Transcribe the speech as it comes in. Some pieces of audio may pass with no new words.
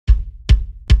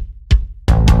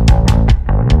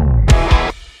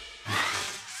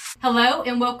Hello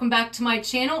and welcome back to my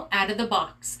channel, Out of the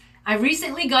Box. I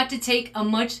recently got to take a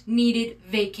much needed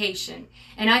vacation,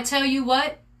 and I tell you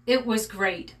what, it was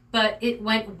great, but it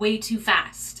went way too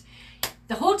fast.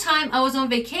 The whole time I was on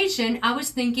vacation, I was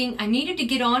thinking I needed to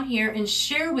get on here and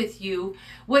share with you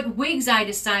what wigs I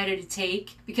decided to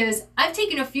take, because I've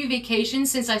taken a few vacations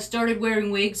since I started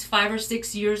wearing wigs 5 or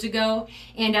 6 years ago,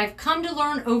 and I've come to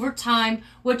learn over time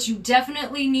what you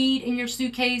definitely need in your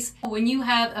suitcase. When you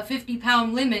have a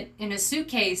 50-pound limit in a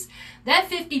suitcase, that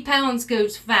 50 pounds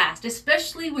goes fast,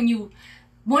 especially when you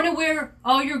want to wear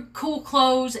all your cool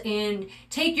clothes and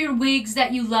take your wigs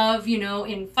that you love,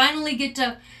 and finally get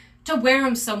to wear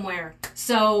them somewhere.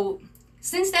 So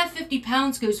since that 50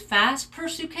 pounds goes fast per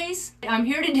suitcase, I'm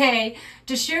here today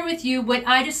to share with you what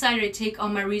I decided to take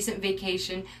on my recent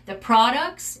vacation, the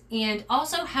products, and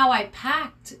also how I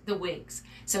packed the wigs.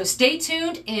 So stay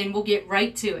tuned and we'll get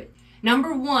right to it.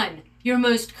 Number 1, your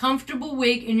most comfortable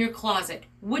wig in your closet.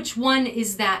 Which one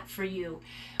is that for you?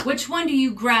 Which one do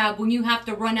you grab when you have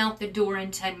to run out the door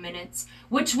in 10 minutes?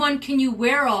 Which one can you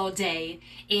wear all day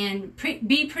and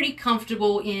be pretty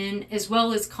comfortable in, as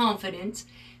well as confident?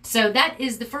 So that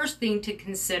is the first thing to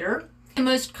consider. The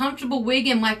most comfortable wig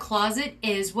in my closet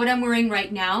is what I'm wearing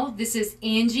right now. This is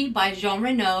Angie by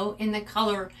Jonrenau in the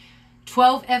color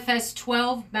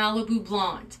 12FS12 Malibu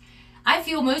Blonde. I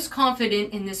feel most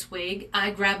confident in this wig.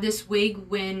 I grab this wig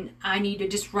when I need to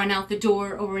just run out the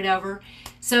door or whatever.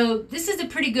 So this is a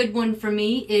pretty good one for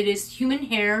me. It is human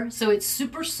hair, so it's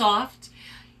super soft.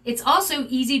 It's also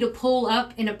easy to pull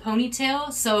up in a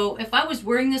ponytail. So if I was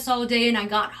wearing this all day and I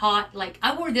got hot, like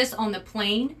I wore this on the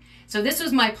plane. So this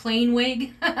was my plane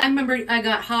wig. I remember I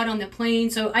got hot on the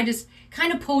plane, so I just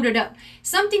kind of pulled it up.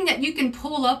 Something that you can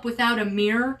pull up without a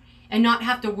mirror and not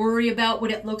have to worry about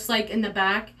what it looks like in the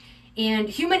back. And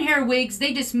human hair wigs,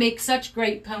 they just make such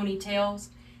great ponytails.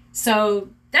 So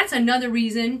that's another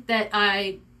reason that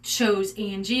I chose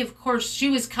Angie. Of course, she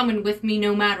was coming with me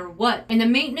no matter what. And the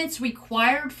maintenance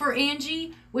required for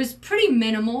Angie was pretty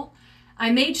minimal.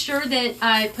 I made sure that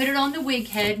I put it on the wig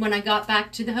head when I got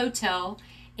back to the hotel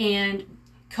and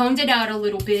combed it out a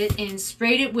little bit and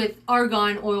sprayed it with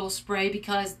argan oil spray,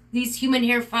 because these human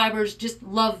hair fibers just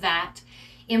love that.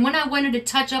 And when I wanted to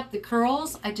touch up the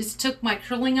curls, I just took my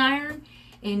curling iron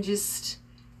and just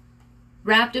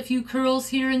wrapped a few curls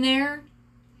here and there.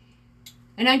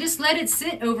 And I just let it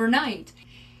sit overnight.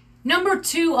 Number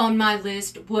 2 on my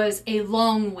list was a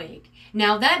long wig.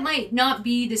 Now that might not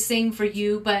be the same for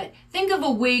you, but think of a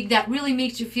wig that really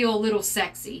makes you feel a little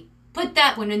sexy. Put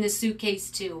that one in the suitcase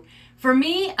too. For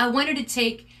me, I wanted to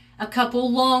take a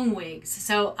couple long wigs.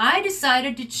 So I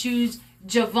decided to choose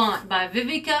Javant by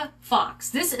Vivicafox.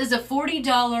 This is a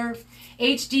 $40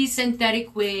 HD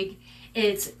synthetic wig.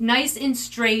 It's nice and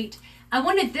straight. I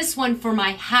wanted this one for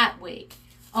my hat wig.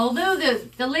 Although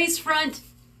the lace front,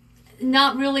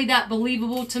 not really that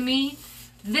believable to me,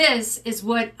 this is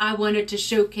what I wanted to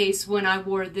showcase when I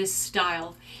wore this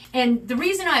style. And the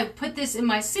reason I put this in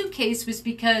my suitcase was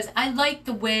because I like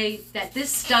the way that this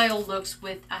style looks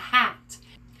with a hat.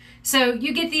 So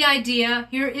you get the idea.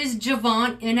 Here is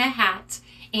Javant in a hat,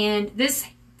 and this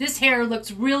hair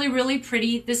looks really, really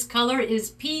pretty. This color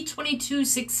is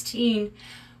P2216,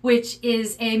 which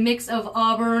is a mix of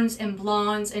auburns and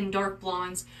blondes and dark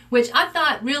blondes, which I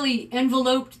thought really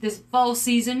enveloped this fall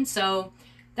season. So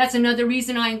that's another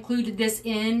reason I included this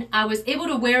in. I was able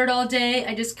to wear it all day.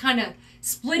 I just kind of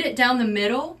split it down the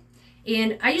middle,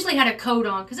 and I usually had a coat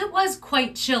on because it was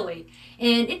quite chilly,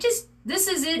 and this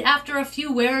is it after a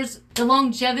few wears. The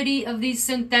longevity of these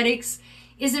synthetics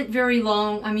isn't very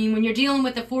long. I mean, when you're dealing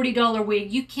with a $40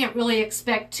 wig, you can't really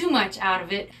expect too much out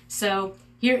of it. So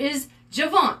here is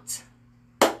Javant,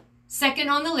 second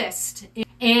on the list.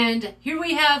 And here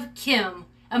we have Kim,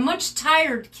 a much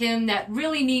tired Kim that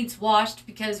really needs washed,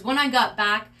 because when I got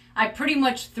back, I pretty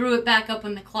much threw it back up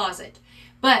in the closet.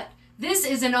 But this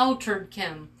is an altered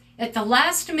Kim. At the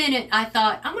last minute, I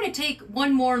thought, I'm going to take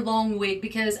one more long wig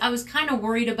because I was kind of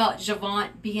worried about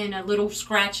Javant being a little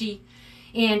scratchy,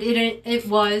 and it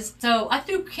was. So I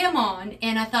threw Kim on,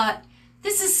 and I thought,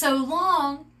 this is so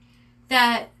long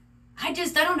that I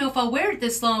don't know if I'll wear it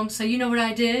this long. So you know what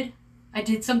I did? I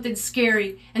did something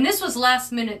scary. And this was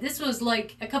last minute. This was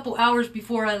like a couple hours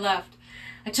before I left.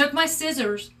 I took my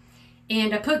scissors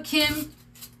and I put Kim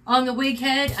on the wig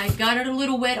head. I got it a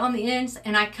little wet on the ends,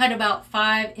 and I cut about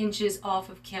 5 inches off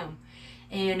of Kim.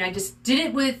 And I just did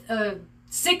it with a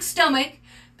sick stomach,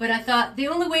 but I thought the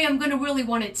only way I'm going to really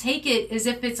want to take it is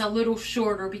if it's a little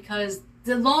shorter, because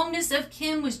the longness of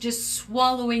Kim was just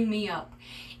swallowing me up.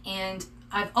 And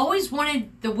I've always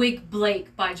wanted the wig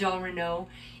Blake by Jonrenau,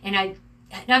 and I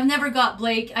I've never got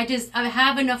Blake. I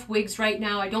have enough wigs right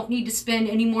now. I don't need to spend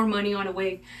any more money on a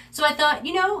wig. So I thought,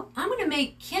 you know, I'm going to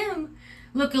make Kim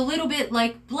look a little bit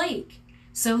like Blake.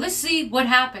 So let's see what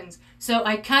happens. So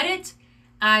I cut it.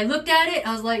 I looked at it.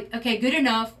 I was like, okay, good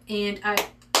enough. And I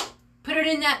put it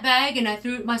in that bag and I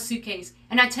threw it in my suitcase.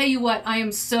 And I tell you what, I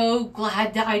am so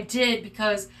glad that I did,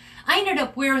 because I ended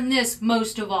up wearing this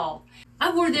most of all.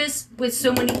 I wore this with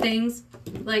so many things.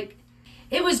 Like,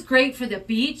 it was great for the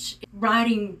beach,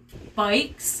 riding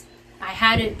bikes. I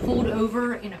had it pulled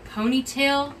over in a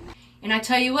ponytail. And I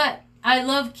tell you what, I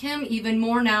love Kim even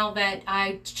more now that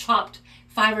I chopped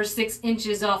 5 or 6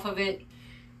 inches off of it.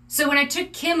 So when I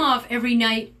took Kim off every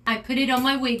night, I put it on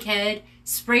my wig head,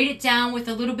 sprayed it down with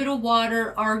a little bit of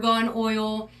water, argan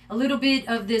oil, a little bit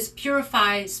of this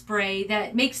purify spray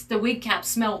that makes the wig cap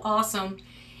smell awesome.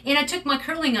 And I took my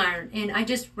curling iron and I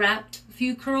just wrapped a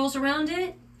few curls around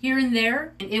it here and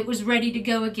there, and it was ready to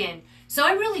go again. So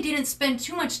I really didn't spend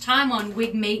too much time on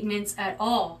wig maintenance at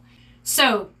all.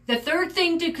 So the third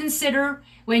thing to consider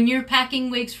when you're packing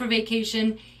wigs for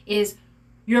vacation is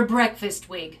your breakfast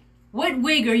wig. What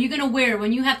wig are you going to wear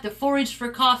when you have to forage for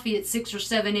coffee at 6 or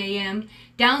 7 a.m.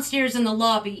 downstairs in the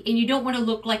lobby and you don't want to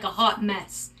look like a hot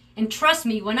mess? And trust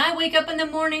me, when I wake up in the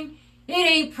morning, it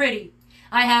ain't pretty.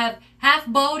 I have half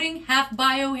balding, half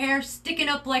bio hair sticking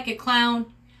up like a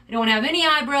clown. I don't have any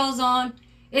eyebrows on.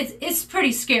 It's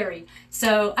pretty scary.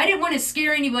 So I didn't want to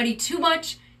scare anybody too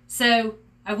much. So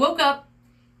I woke up,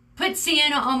 put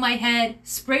sienna on my head,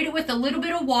 sprayed it with a little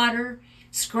bit of water,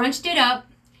 scrunched it up,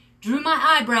 drew my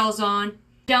eyebrows on,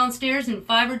 downstairs in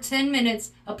 5 or 10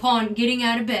 minutes upon getting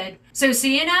out of bed. So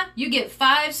Sienna, you get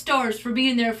 5 stars for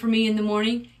being there for me in the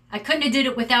morning. I couldn't have did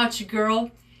it without you,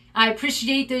 girl. I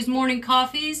appreciate those morning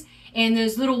coffees and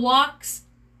those little walks.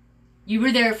 You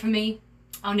were there for me.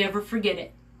 I'll never forget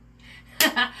it.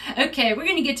 Okay, we're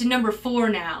going to get to number 4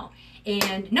 now.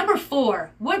 And number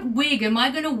 4, what wig am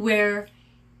I going to wear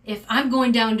if I'm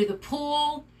going down to the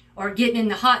pool or getting in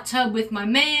the hot tub with my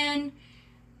man?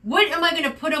 What am I going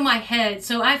to put on my head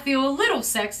so I feel a little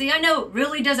sexy? I know it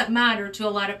really doesn't matter to a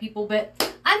lot of people,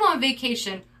 but I'm on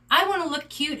vacation. I want to look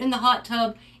cute in the hot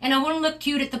tub, and I want to look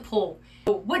cute at the pool.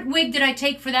 What wig did I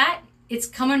take for that? It's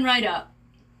coming right up.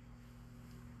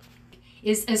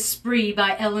 Is Esprit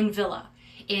by ellenwille.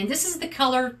 And this is the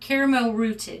color Caramel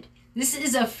Rooted. This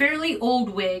is a fairly old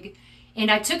wig,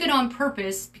 and I took it on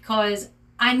purpose because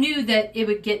I knew that it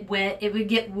would get wet, it would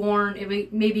get worn, it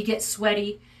would maybe get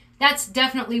sweaty. That's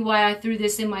definitely why I threw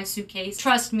this in my suitcase.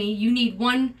 Trust me, you need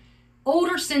one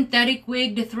older synthetic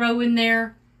wig to throw in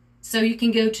there so you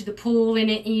can go to the pool in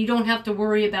it and you don't have to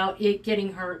worry about it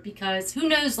getting hurt, because who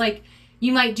knows, like,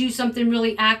 you might do something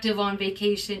really active on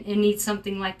vacation and need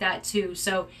something like that too.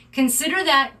 So consider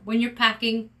that when you're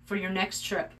packing for your next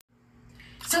trip.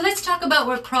 So let's talk about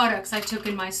what products I took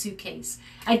in my suitcase.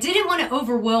 I didn't want to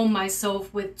overwhelm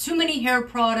myself with too many hair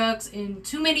products and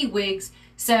too many wigs,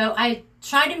 so I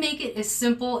tried to make it as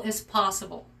simple as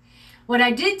possible. What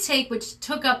I did take, which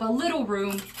took up a little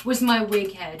room, was my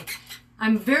wig head.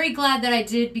 I'm very glad that I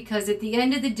did, because at the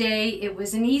end of the day, it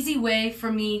was an easy way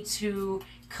for me to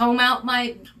comb out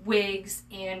my wigs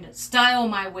and style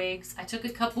my wigs. I took a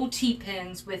couple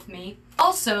T-pins with me.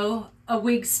 Also, a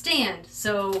wig stand,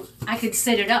 so I could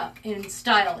set it up and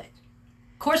style it.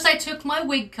 Of course, I took my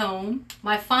wig comb,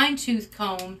 my fine tooth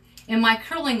comb, and my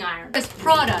curling iron. As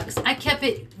products, I kept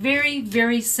it very,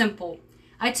 very simple.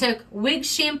 I took wig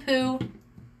shampoo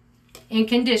and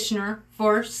conditioner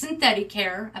for synthetic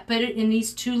hair. I put it in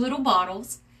these 2 little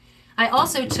bottles. I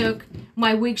also took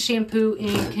my wig shampoo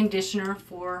and conditioner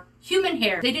for human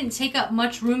hair. They didn't take up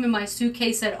much room in my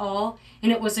suitcase at all,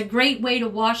 and it was a great way to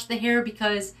wash the hair,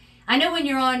 because I know when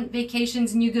you're on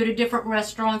vacations and you go to different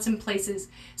restaurants and places,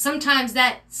 sometimes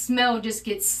that smell just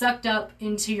gets sucked up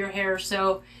into your hair,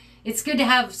 so it's good to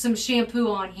have some shampoo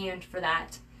on hand for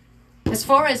that. As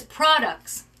far as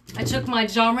products, I took my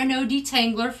jonrenau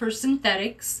detangler for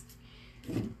synthetics.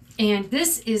 And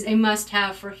this is a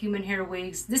must-have for human hair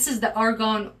wigs. This is the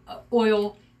Argan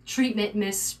Oil Treatment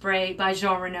Mist Spray by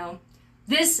jonrenau.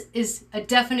 This is a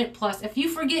definite plus. If you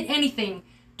forget anything,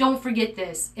 don't forget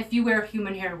this if you wear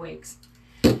human hair wigs.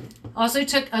 Also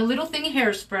took a little thing of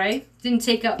hairspray. Didn't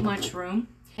take up much room.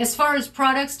 As far as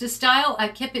products to style, I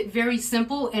kept it very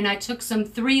simple, and I took some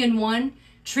 3-in-1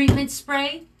 treatment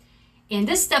spray. And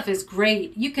this stuff is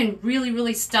great. You can really,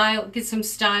 really get some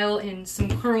style and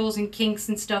some curls and kinks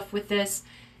and stuff with this.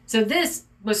 So this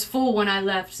was full when I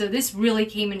left, so this really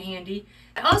came in handy.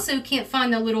 I also can't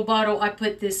find the little bottle I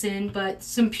put this in, but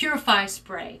some purify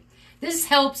spray. This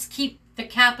helps keep the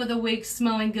cap of the wig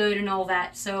smelling good and all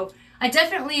that. So I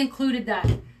definitely included that.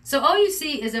 So all you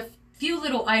see is a few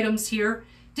little items here.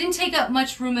 Didn't take up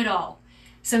much room at all.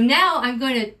 So now I'm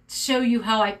going to show you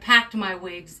how I packed my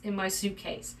wigs in my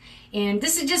suitcase. And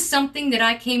this is just something that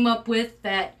I came up with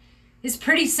that is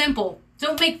pretty simple.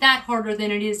 Don't make that harder than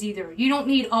it is either. You don't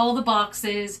need all the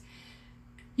boxes.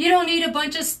 You don't need a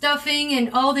bunch of stuffing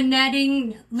and all the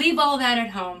netting. Leave all that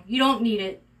at home. You don't need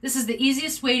it. This is the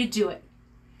easiest way to do it.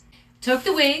 Took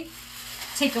the wig,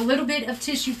 take a little bit of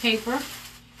tissue paper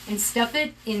and stuff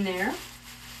it in there.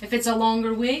 If it's a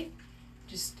longer wig,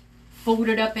 just fold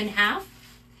it up in half.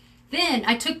 Then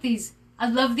I took these, I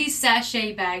love these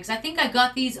sachet bags. I think I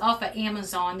got these off of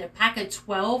Amazon. They're pack of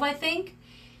 12, I think.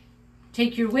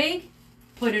 Take your wig,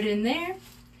 put it in there,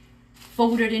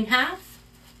 fold it in half,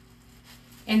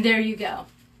 and there you go.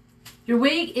 Your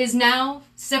wig is now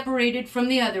separated from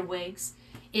the other wigs.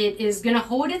 It is going to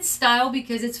hold its style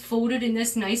because it's folded in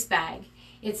this nice bag.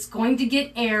 It's going to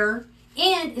get air,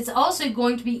 and it's also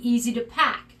going to be easy to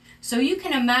pack. So you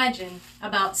can imagine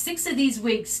about 6 of these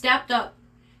wigs stacked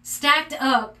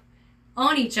up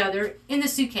on each other in the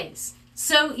suitcase.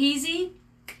 So easy.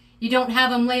 You don't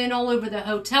have them laying all over the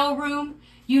hotel room.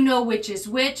 You know which is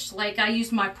which. Like I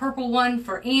used my purple one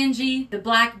for Angie. The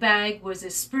black bag was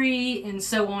Esprit, and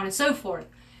so on and so forth.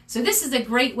 So this is a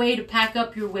great way to pack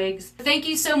up your wigs. Thank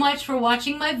you so much for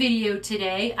watching my video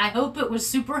today. I hope it was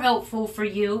super helpful for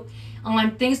you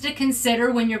on things to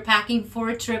consider when you're packing for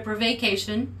a trip or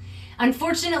vacation.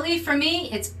 Unfortunately for me,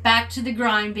 it's back to the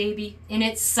grind, baby, and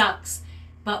it sucks.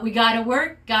 But we gotta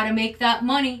work, gotta make that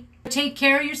money. Take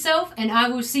care of yourself, and I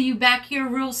will see you back here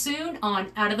real soon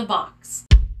on Out of the Box.